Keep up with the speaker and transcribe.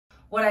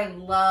What I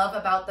love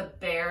about the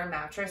Bear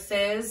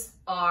mattresses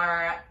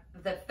are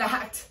the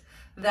fact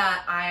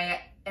that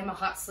I am a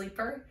hot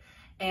sleeper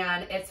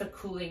and it's a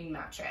cooling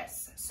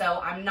mattress.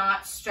 So I'm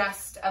not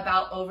stressed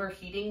about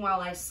overheating while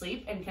I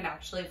sleep and can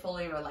actually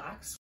fully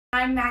relax.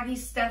 I'm Maggie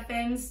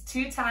Steffens,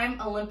 two-time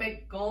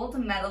Olympic gold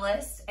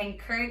medalist and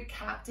current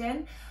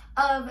captain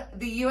of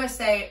the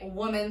USA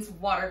women's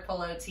water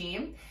polo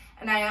team.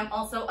 And I am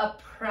also a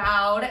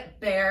proud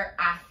Bear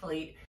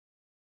athlete.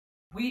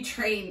 We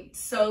train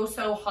so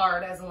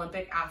hard as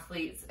Olympic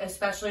athletes,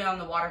 especially on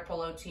the water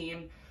polo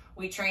team.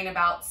 We train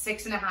about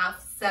 6.5,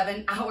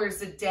 7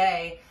 hours a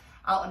day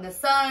out in the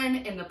sun,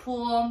 in the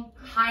pool,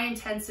 high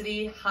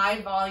intensity,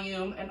 high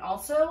volume, and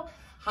also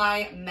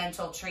high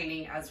mental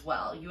training as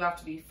well. You have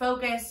to be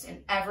focused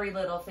in every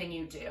little thing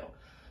you do.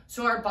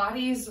 So our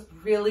bodies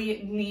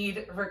really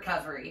need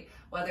recovery,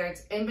 whether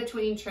it's in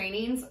between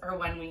trainings or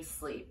when we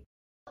sleep.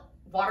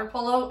 Water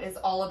polo is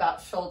all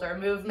about shoulder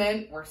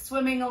movement. We're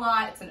swimming a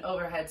lot, it's an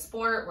overhead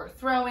sport, we're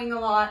throwing a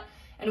lot,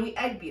 and we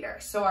egg beater.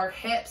 So our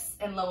hips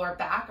and lower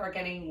back are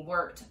getting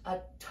worked a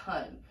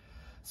ton.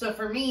 So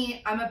for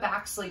me, I'm a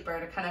back sleeper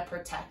to kind of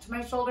protect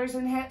my shoulders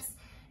and hips,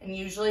 and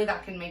usually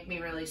that can make me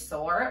really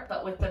sore,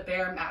 but with the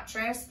Bear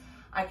mattress,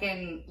 I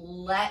can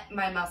let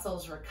my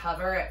muscles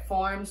recover, it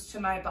forms to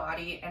my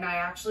body, and I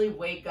actually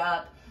wake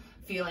up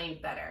feeling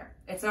better.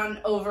 It's not an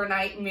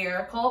overnight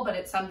miracle, but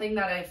it's something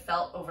that I've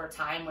felt over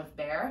time with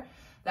Bear,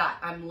 that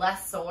I'm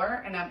less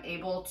sore and I'm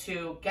able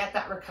to get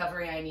that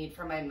recovery I need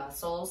for my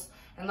muscles.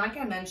 And like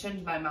I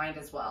mentioned, my mind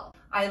as well.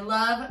 I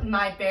love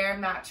my Bear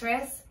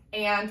mattress,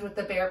 and with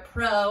the Bear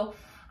Pro,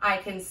 I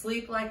can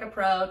sleep like a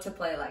pro to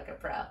play like a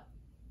pro.